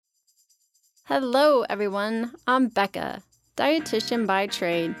Hello, everyone. I'm Becca, dietitian by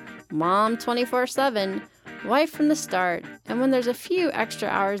trade, mom 24/7, wife from the start, and when there's a few extra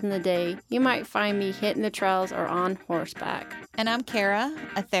hours in the day, you might find me hitting the trails or on horseback. And I'm Kara,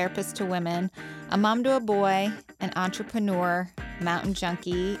 a therapist to women, a mom to a boy, an entrepreneur, mountain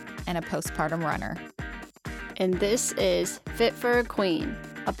junkie, and a postpartum runner. And this is Fit for a Queen,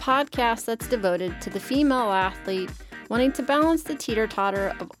 a podcast that's devoted to the female athlete wanting to balance the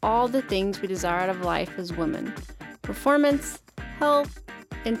teeter-totter of all the things we desire out of life as women. Performance, health,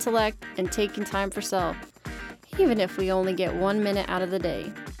 intellect, and taking time for self, even if we only get 1 minute out of the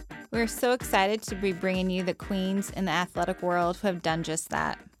day. We're so excited to be bringing you the queens in the athletic world who have done just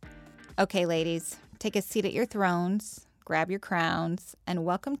that. Okay, ladies, take a seat at your thrones, grab your crowns, and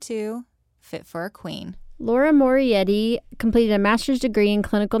welcome to Fit for a Queen. Laura Morietti completed a master's degree in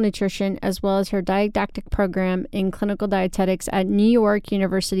clinical nutrition as well as her didactic program in clinical dietetics at New York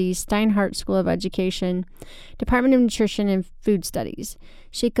University's Steinhardt School of Education, Department of Nutrition and Food Studies.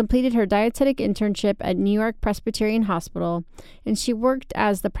 She completed her dietetic internship at New York Presbyterian Hospital, and she worked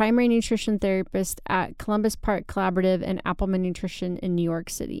as the primary nutrition therapist at Columbus Park Collaborative and Appleman Nutrition in New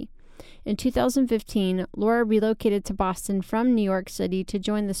York City. In 2015, Laura relocated to Boston from New York City to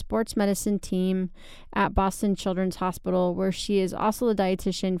join the sports medicine team at Boston Children's Hospital, where she is also the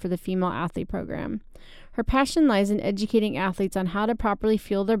dietitian for the female athlete program. Her passion lies in educating athletes on how to properly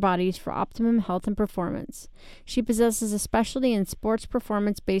fuel their bodies for optimum health and performance. She possesses a specialty in sports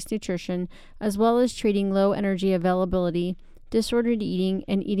performance-based nutrition, as well as treating low energy availability, disordered eating,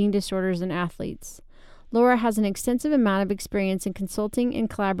 and eating disorders in athletes. Laura has an extensive amount of experience in consulting and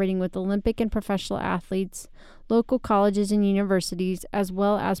collaborating with Olympic and professional athletes, local colleges and universities, as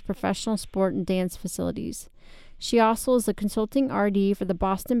well as professional sport and dance facilities. She also is a consulting RD for the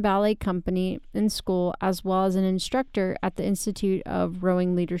Boston Ballet Company in school, as well as an instructor at the Institute of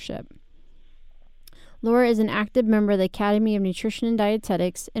Rowing Leadership. Laura is an active member of the Academy of Nutrition and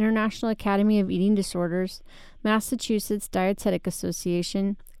Dietetics, International Academy of Eating Disorders, Massachusetts Dietetic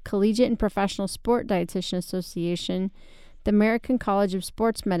Association, Collegiate and Professional Sport Dietitian Association, the American College of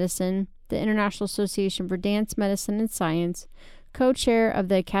Sports Medicine, the International Association for Dance Medicine and Science, co-chair of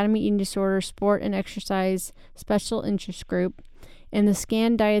the Academy Eating Disorder Sport and Exercise Special Interest Group, and the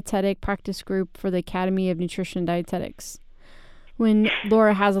SCAN Dietetic Practice Group for the Academy of Nutrition and Dietetics. When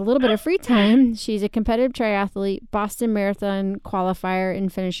Laura has a little bit of free time, she's a competitive triathlete, Boston Marathon qualifier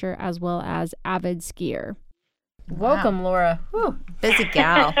and finisher, as well as avid skier. Wow. Welcome, Laura. Whew. Busy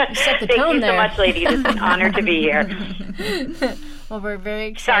gal. You set the Thank tone you there. so much, ladies. It's an honor to be here. Well, we're very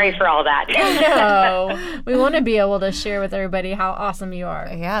excited. Sorry for all that. No, we want to be able to share with everybody how awesome you are.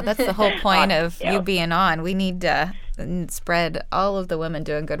 Yeah, that's the whole point of Yeah. you being on. We need to spread all of the women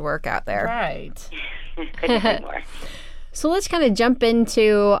doing good work out there. Right. Couldn't agree more. So let's kind of jump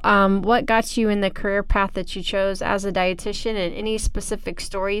into what got you in the career path that you chose as a dietitian and any specific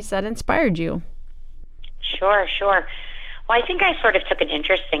stories that inspired you. Sure. Well, I think I sort of took an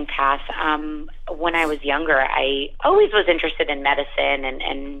interesting path. When I was younger, I always was interested in medicine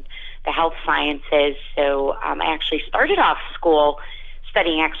and the health sciences. So I actually started off school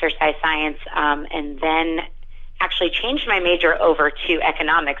studying exercise science and then actually changed my major over to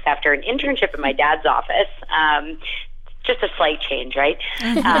economics after an internship in my dad's office. Just a slight change, right?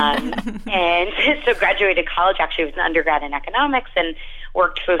 And so graduated college actually was an undergrad in economics and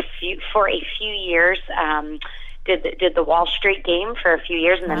worked for a few years. Did the Wall Street game for a few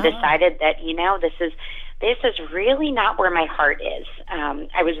years, and then decided that this is really not where my heart is.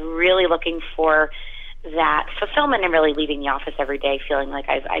 I was really looking for that fulfillment and really leaving the office every day feeling like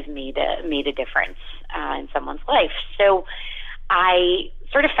I've made a difference in someone's life. So I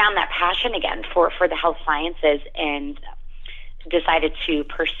sort of found that passion again for the health sciences and decided to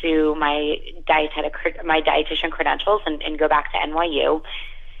pursue my dietitian credentials and go back to NYU.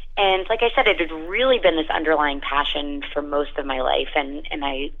 And like I said, it had really been this underlying passion for most of my life. And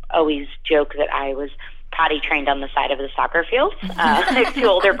I always joke that I was potty trained on the side of the soccer field. I have two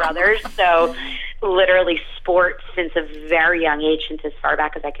older brothers, so literally sports since a very young age, since as far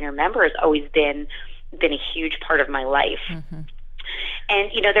back as I can remember, has always been a huge part of my life. Mm-hmm.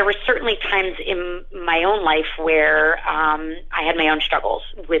 And, there were certainly times in my own life where I had my own struggles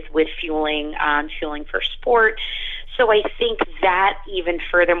with fueling for sport. So I think that even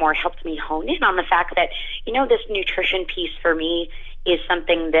furthermore helped me hone in on the fact that, this nutrition piece for me is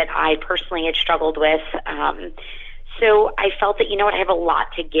something that I personally had struggled with. So I felt that, I have a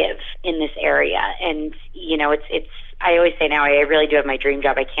lot to give in this area. And, I always say now I really do have my dream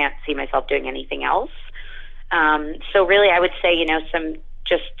job. I can't see myself doing anything else. So really I would say, some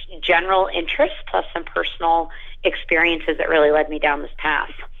just general interest plus some personal experiences that really led me down this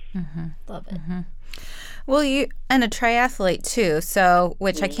path. Love it. Well, you and a triathlete too, so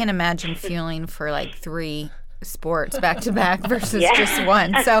which I can't imagine fueling for like 3 sports back to back versus just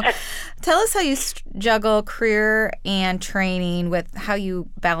one. So tell us how you juggle career and training with how you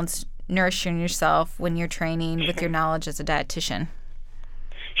balance nourishing yourself when you're training with your knowledge as a dietitian.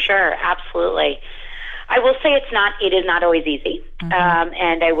 Sure, absolutely. I will say it is not always easy.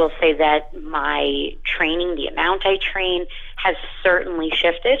 And I will say that my training, the amount I train, has certainly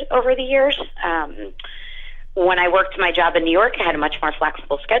shifted over the years. When I worked my job in New York, I had a much more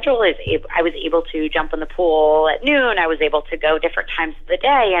flexible schedule. I was able to jump in the pool at noon. I was able to go different times of the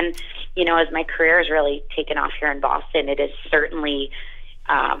day. And, as my career has really taken off here in Boston, it has certainly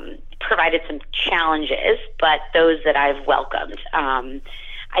provided some challenges, but those that I've welcomed.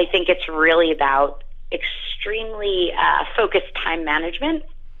 I think it's really about extremely focused time management.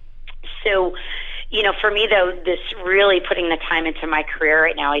 So, for me, though, this really putting the time into my career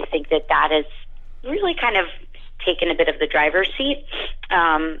right now, I think that is really kind of taken a bit of the driver's seat.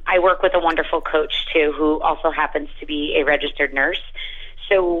 I work with a wonderful coach, too, who also happens to be a registered nurse.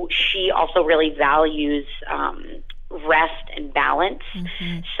 So she also really values rest and balance.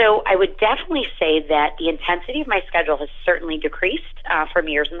 So I would definitely say that the intensity of my schedule has certainly decreased from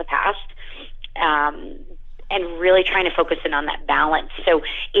years in the past. And really trying to focus in on that balance. So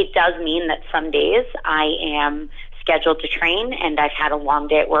it does mean that some days I am scheduled to train and I've had a long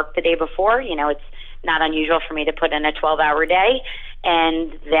day at work the day before. It's not unusual for me to put in a 12-hour day,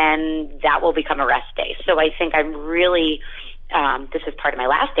 and then that will become a rest day. So I think I'm really, this is part of my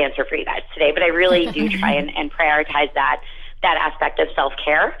last answer for you guys today, but I really do try and prioritize that aspect of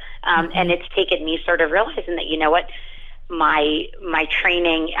self-care. And it's taken me sort of realizing that, my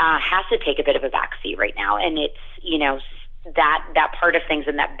training has to take a bit of a backseat right now, and it's that part of things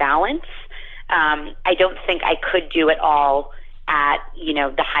and that balance. I don't think I could do it all at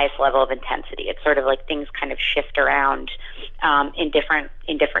the highest level of intensity. It's sort of like things kind of shift around in different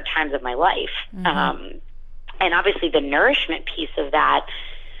times of my life, and obviously the nourishment piece of that.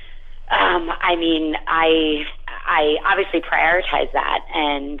 I obviously prioritize that,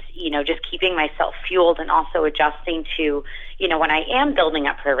 and just keeping myself fueled, and also adjusting to when I am building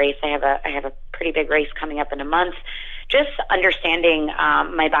up for a race. I have a pretty big race coming up in a month. Just understanding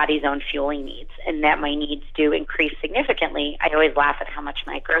my body's own fueling needs, and that my needs do increase significantly. I always laugh at how much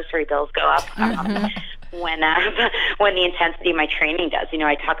my grocery bills go up when the intensity of my training does.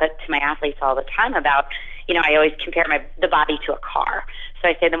 I talk to my athletes all the time about. I always compare the body to a car. So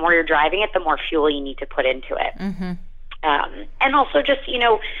I say the more you're driving it, the more fuel you need to put into it. And also just,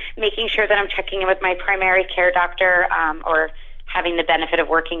 making sure that I'm checking in with my primary care doctor, or having the benefit of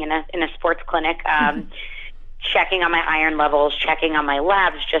working in a sports clinic, checking on my iron levels, checking on my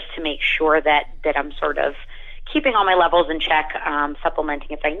labs, just to make sure that I'm sort of keeping all my levels in check,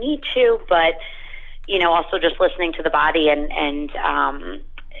 supplementing if I need to, but, also just listening to the body and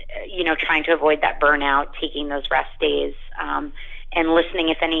trying to avoid that burnout, taking those rest days, and listening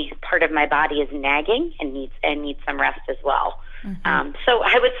if any part of my body is nagging and needs some rest as well. So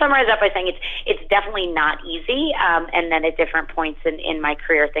I would summarize up by saying it's definitely not easy, and then at different points in my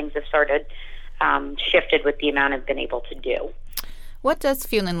career, things have sort of shifted with the amount I've been able to do. What does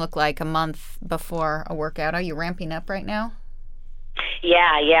fueling look like a month before a workout? Are you ramping up right now?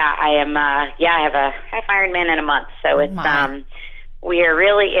 Yeah, I am. I have a half Ironman in a month, so it's we are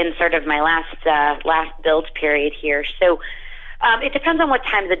really in sort of my last build period here. So it depends on what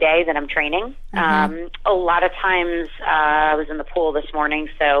time of the day that I'm training. A lot of times I was in the pool this morning,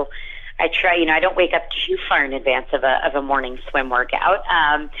 so I try. I don't wake up too far in advance of a morning swim workout.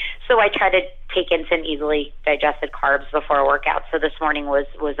 So I try to take in some easily digested carbs before a workout. So this morning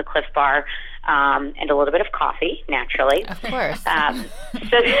was a Cliff Bar and a little bit of coffee, naturally. Of course.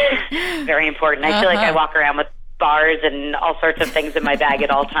 So very important. I feel like I walk around with bars and all sorts of things in my bag at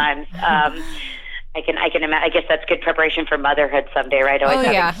all times. I can imagine. I guess that's good preparation for motherhood someday, right?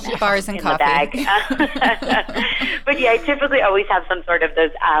 Always bars and coffee. But yeah, I typically always have some sort of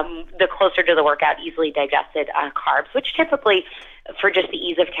those the closer to the workout, easily digested carbs, which typically, for just the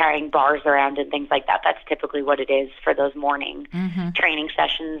ease of carrying bars around and things like that, that's typically what it is for those morning training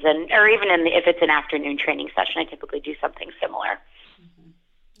sessions, or even if it's an afternoon training session, I typically do something similar.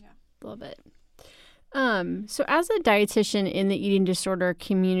 Love it. So as a dietitian in the eating disorder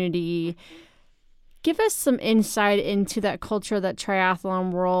community, give us some insight into that culture, that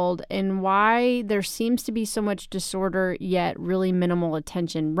triathlon world, and why there seems to be so much disorder, yet really minimal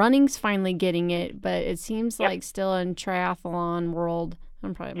attention. Running's finally getting it, but it seems like still in triathlon world,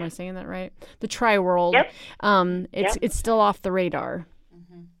 am I saying that right? The tri world, it's still off the radar.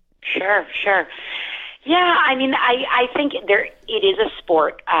 Sure. Yeah, I mean, I think it is a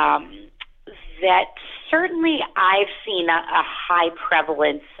sport that certainly I've seen a high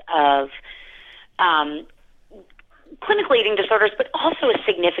prevalence of clinical eating disorders, but also a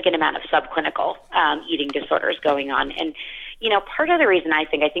significant amount of subclinical eating disorders going on. And, part of the reason I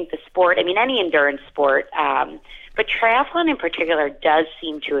think the sport, I mean, any endurance sport, but triathlon in particular does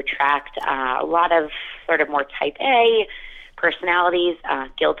seem to attract a lot of sort of more type A personalities,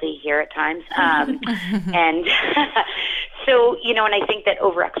 guilty here at times. And so, and I think that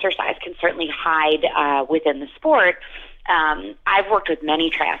overexercise can certainly hide within the sport. I've worked with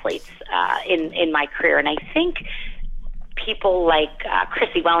many triathletes in my career, and I think people like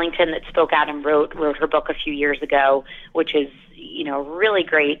Chrissy Wellington that spoke out and wrote her book a few years ago, which is really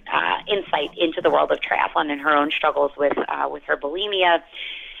great insight into the world of triathlon and her own struggles with her bulimia.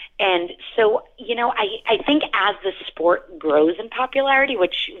 And so, I think as the sport grows in popularity,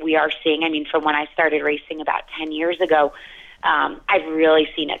 which we are seeing, I mean, from when I started racing about 10 years ago, I've really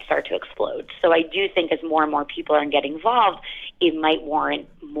seen it start to explode. So I do think as more and more people are getting involved, it might warrant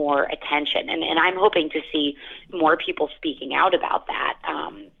more attention. And I'm hoping to see more people speaking out about that.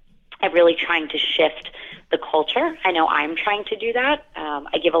 I'm really trying to shift the culture. I know I'm trying to do that.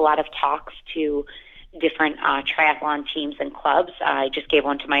 I give a lot of talks to different triathlon teams and clubs. I just gave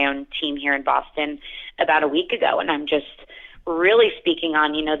one to my own team here in Boston about a week ago, and I'm just really speaking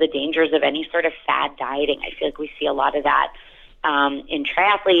on, the dangers of any sort of fad dieting. I feel like we see a lot of that in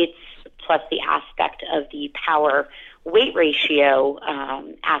triathletes, plus the aspect of the power weight ratio,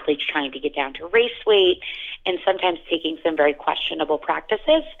 athletes trying to get down to race weight, and sometimes taking some very questionable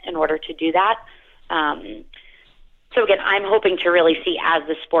practices in order to do that. So again, I'm hoping to really see as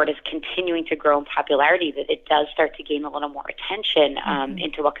the sport is continuing to grow in popularity that it does start to gain a little more attention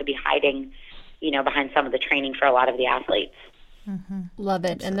into what could be hiding, behind some of the training for a lot of the athletes. Mm-hmm. Love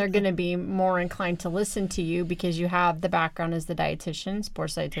it. And they're going to be more inclined to listen to you because you have the background as the dietitian,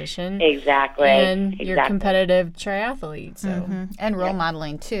 sports dietitian. Exactly. And you're competitive triathlete. So. And role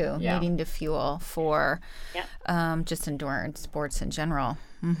modeling too, Yeah. needing to fuel for just endurance sports in general.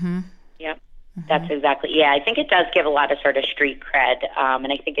 Yep. That's exactly. Yeah, I think it does give a lot of sort of street cred.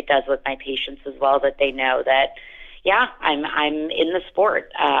 And I think it does with my patients as well, that they know that, I'm in the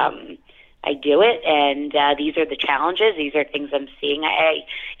sport. I do it, and these are the challenges. These are things I'm seeing.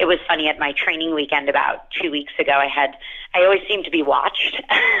 It was funny at my training weekend about 2 weeks ago. I always seem to be watched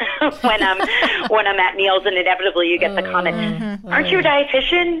when I'm at meals, and inevitably you get the comment, "Aren't you a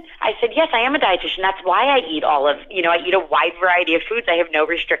dietitian?" I said, "Yes, I am a dietitian. That's why I eat I eat a wide variety of foods. I have no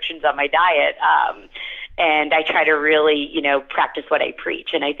restrictions on my diet." And I try to really, practice what I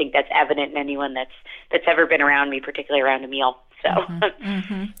preach, and I think that's evident in anyone that's ever been around me, particularly around a meal. So,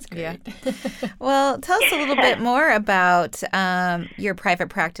 yeah. Well, tell us a little bit more about your private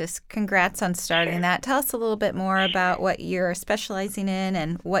practice. Congrats on starting that. Tell us a little bit more about what you're specializing in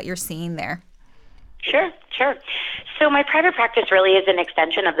and what you're seeing there. Sure. So my private practice really is an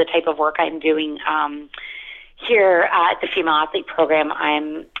extension of the type of work I'm doing here at the Female Athlete Program.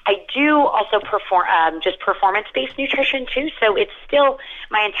 I do also perform just performance-based nutrition too. So it's still,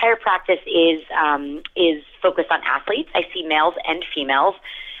 my entire practice is focused on athletes. I see males and females.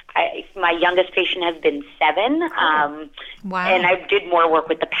 My youngest patient has been 7. Wow. And I did more work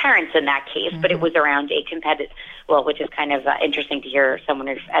with the parents in that case, but it was around a competitive, which is kind of interesting to hear someone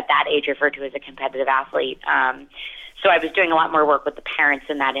who's at that age referred to as a competitive athlete. So I was doing a lot more work with the parents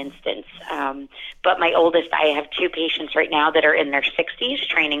in that instance. But my oldest, I have 2 patients right now that are in their 60s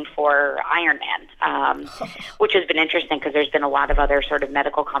training for Ironman, which has been interesting because there's been a lot of other sort of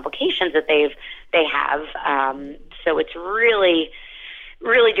medical complications that they have. So it's really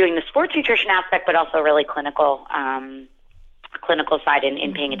doing the sports nutrition aspect, but also really clinical side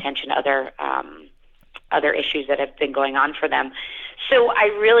in paying attention to other issues that have been going on for them. So I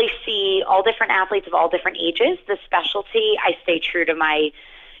really see all different athletes of all different ages. The specialty, I stay true to my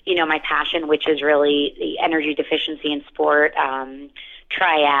passion, which is really the energy deficiency in sport,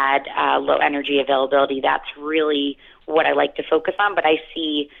 triad, low energy availability. That's really what I like to focus on. But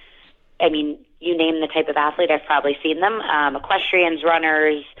you name the type of athlete, I've probably seen them. Equestrians,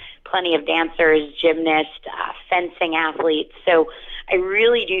 runners, plenty of dancers, gymnasts, fencing athletes. So I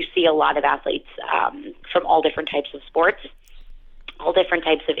really do see a lot of athletes from all different types of sports, all different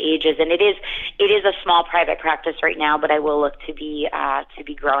types of ages, and it is a small private practice right now, but I will look to be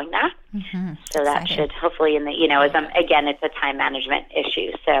growing that. So that should hopefully again, it's a time management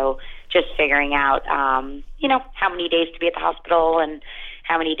issue. So just figuring out how many days to be at the hospital and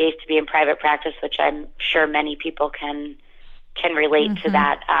how many days to be in private practice, which I'm sure many people can relate to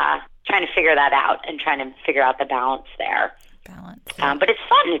that. Trying to figure that out and trying to figure out the balance there. Balance. But it's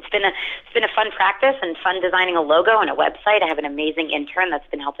fun. It's been a fun practice and fun designing a logo and a website. I have an amazing intern that's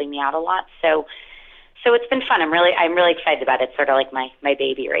been helping me out a lot. So it's been fun. I'm really excited about it. It's sort of like my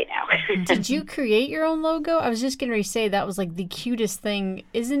baby right now. Did you create your own logo? I was just going to say that was like the cutest thing.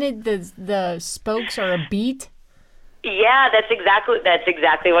 Isn't it the spokes are a beat? Yeah, that's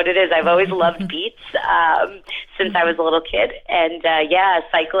exactly what it is. I've always loved beats since I was a little kid, and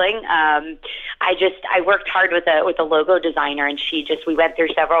cycling. I worked hard with a logo designer, and we went through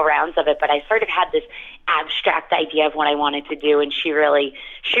several rounds of it. But I sort of had this abstract idea of what I wanted to do, and she really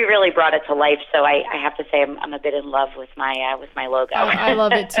brought it to life. So I have to say I'm a bit in love with my logo. Oh, I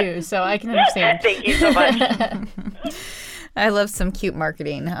love it too, so I can understand. Thank you so much. I love some cute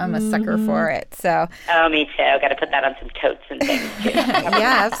marketing. I'm a sucker for it. So. Oh, me too. Got to put that on some totes and things too.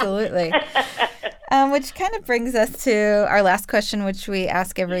 Yeah, absolutely. Which kind of brings us to our last question, which we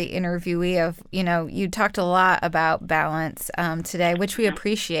ask every interviewee of, you talked a lot about balance today, which we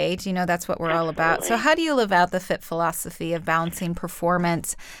appreciate. That's what we're all about. So how do you live out the FIT philosophy of balancing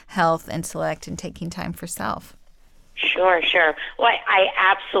performance, health, intellect, and taking time for self? Sure. Well, I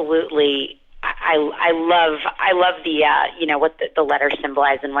absolutely... I love the what the letters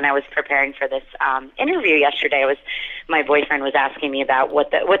symbolize. And when I was preparing for this interview yesterday, my boyfriend was asking me about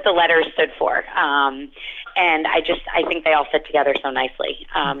what the letters stood for, and I think they all fit together so nicely,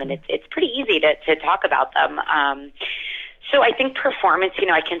 and it's pretty easy to talk about them. So I think performance,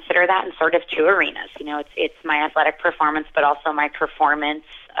 I consider that in sort of two arenas. It's my athletic performance, but also my performance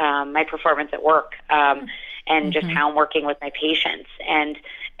at work, and just how I'm working with my patients. And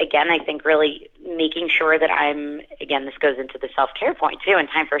again, I think really making sure that this goes into the self-care point too, and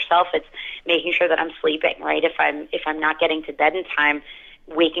time for self. It's making sure that I'm sleeping, right? If I'm not getting to bed in time,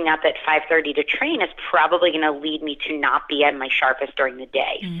 waking up at 5:30 to train is probably going to lead me to not be at my sharpest during the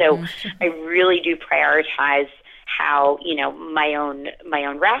day. Mm-hmm. So I really do prioritize how, my own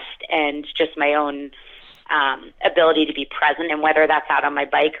rest and just my own ability to be present, and whether that's out on my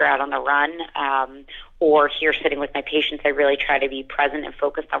bike or out on the run, or here sitting with my patients, I really try to be present and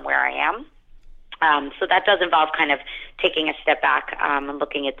focused on where I am. So that does involve kind of taking a step back and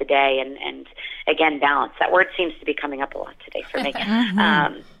looking at the day, and again, balance. That word seems to be coming up a lot today for me.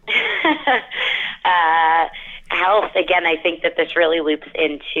 Health, again, I think that this really loops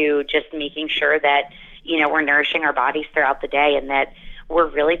into just making sure that, we're nourishing our bodies throughout the day, and that we're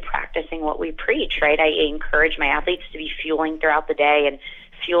really practicing what we preach, right? I encourage my athletes to be fueling throughout the day, and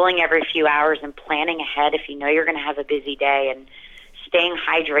fueling every few hours, and planning ahead if you know you're going to have a busy day, and staying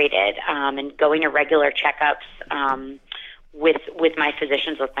hydrated, and going to regular checkups with my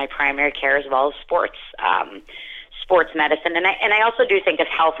physicians, with my primary care, as well as sports medicine. And I also do think of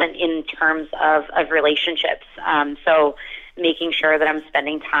health in terms of relationships. So making sure that I'm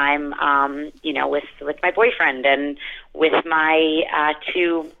spending time, with my boyfriend, and with my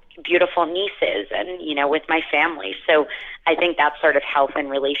two beautiful nieces, and, with my family. So I think that's sort of health and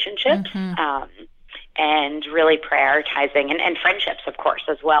relationships, and really prioritizing, and friendships, of course,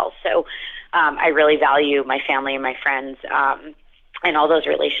 as well. So I really value my family and my friends, and all those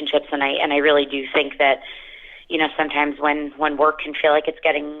relationships. And I really do think that, sometimes when work can feel like it's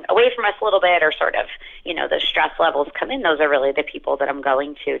getting away from us a little bit, or sort of, the stress levels come in, those are really the people that I'm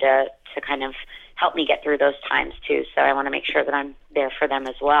going to kind of help me get through those times too. So I want to make sure that I'm there for them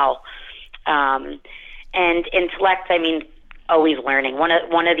as well. And intellect, always learning. One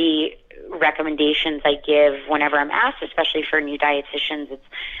of the recommendations I give whenever I'm asked, especially for new dietitians,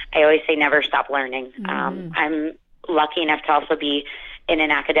 I always say never stop learning. I'm lucky enough to also be in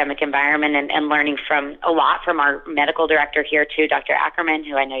an academic environment, and learning a lot from our medical director here too, Dr. Ackerman,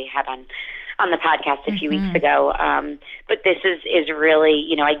 who I know you had on the podcast a few weeks ago. But this is really,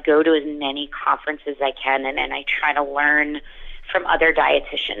 I go to as many conferences as I can, and I try to learn from other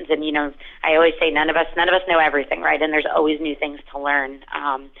dietitians. And, I always say none of us know everything, right? And there's always new things to learn.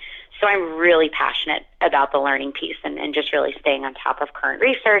 So I'm really passionate about the learning piece, and just really staying on top of current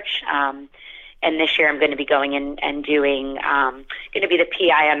research. And this year I'm going to be going in and doing, going to be the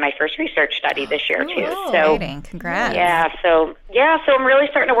PI on my first research study this year too. So exciting. Congrats. So I'm really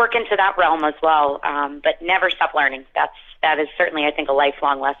starting to work into that realm as well. But never stop learning. That is certainly, I think, a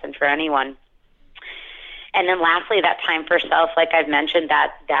lifelong lesson for anyone. And then lastly, that time for self, like I've mentioned,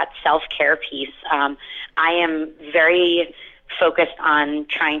 that self-care piece. I am very focused on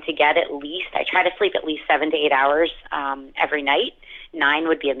trying to get I try to sleep at least 7 to 8 hours every night. 9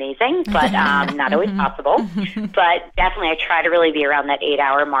 would be amazing, but not always possible. But definitely I try to really be around that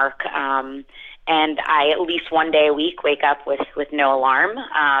 8-hour mark. and I at least one day a week wake up with no alarm.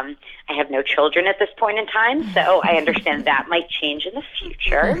 I have no children at this point in time, so I understand that might change in the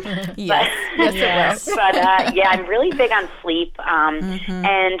future. Yes, it will. But I'm really big on sleep,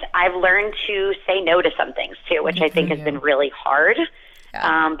 and I've learned to say no to some things too, which I think has been really hard.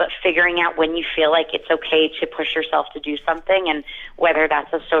 Yeah. But figuring out when you feel like it's okay to push yourself to do something, and whether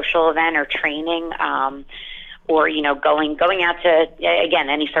that's a social event or training, or going out to, again,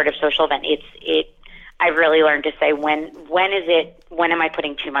 any sort of social event, I've really learned to say when am I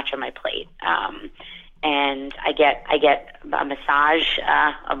putting too much on my plate? And I get a massage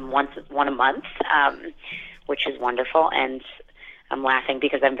one a month, which is wonderful. And I'm laughing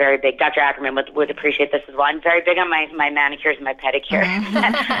because I'm very big. Dr. Ackerman would appreciate this as well. I'm very big on my manicures and my pedicures.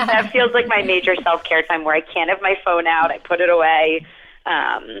 That feels like my major self-care time where I can't have my phone out. I put it away.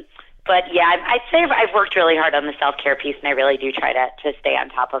 But yeah, I'd say I've worked really hard on the self-care piece, and I really do try to stay on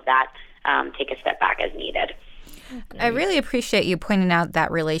top of that, take a step back as needed. I really appreciate you pointing out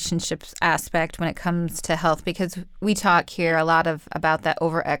that relationships aspect when it comes to health, because we talk here a lot about that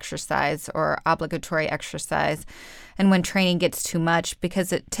over-exercise or obligatory exercise. And when training gets too much,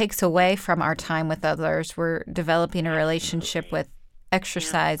 because it takes away from our time with others, we're developing a relationship with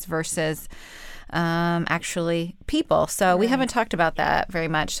exercise versus actually people. So we haven't talked about that very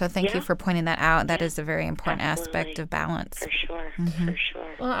much. So thank you for pointing that out. That is a very important aspect of balance. For sure.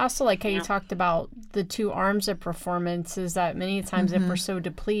 Well, I also like how you talked about the two arms of performance, is that many times if we're so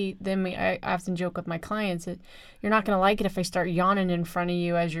depleted, then I often joke with my clients that you're not going to like it if I start yawning in front of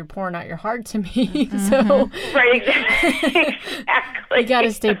you as you're pouring out your heart to me. So Right, exactly. you got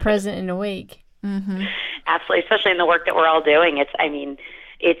to stay present and awake. Absolutely, especially in the work that we're all doing. It's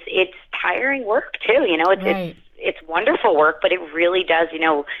tiring work too. It's wonderful work, but it really does.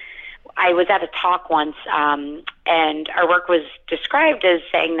 I was at a talk once, and our work was described as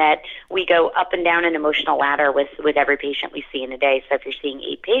saying that we go up and down an emotional ladder with every patient we see in a day. So if you're seeing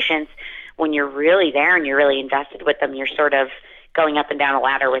 8 patients, when you're really there and you're really invested with them, you're sort of going up and down a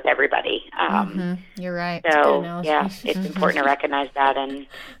ladder with everybody. You're right. So yeah, it's important to recognize that. And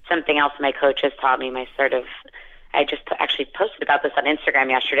something else my coach has taught me, I just actually posted about this on Instagram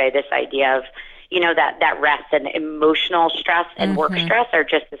yesterday, this idea of, that rest and emotional stress and work stress are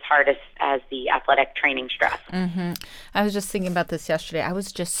just as hard as the athletic training stress. I was just thinking about this yesterday. I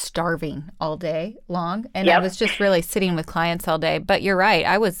was just starving all day long, and I was just really sitting with clients all day. But you're right.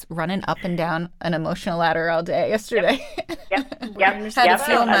 I was running up and down an emotional ladder all day yesterday. Had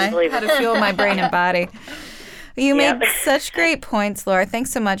to fuel my brain and body. You made such great points, Laura.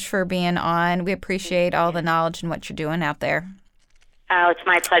 Thanks so much for being on. We appreciate all the knowledge and what you're doing out there. Oh, it's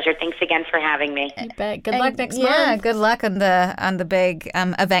my pleasure. Thanks again for having me. You bet. Good luck next month. Yeah, good luck on the big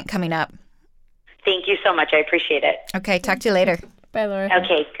event coming up. Thank you so much. I appreciate it. Okay, talk to you later. Bye, Laura.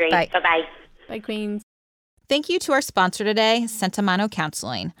 Okay, great. Bye. Bye-bye. Bye, Queens. Thank you to our sponsor today, Sentimano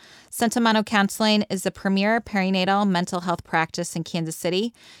Counseling. Sentimano Counseling is the premier perinatal mental health practice in Kansas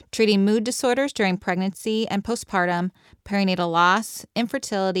City, treating mood disorders during pregnancy and postpartum, perinatal loss,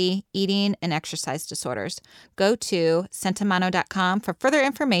 infertility, eating, and exercise disorders. Go to sentimano.com for further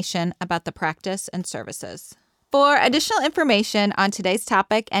information about the practice and services. For additional information on today's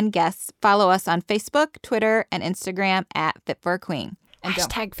topic and guests, follow us on Facebook, Twitter, and Instagram at Fit for a Queen. And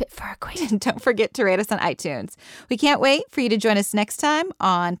Hashtag Fit for a Queen. Don't forget to rate us on iTunes. We can't wait for you to join us next time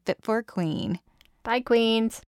on Fit for a Queen. Bye, Queens.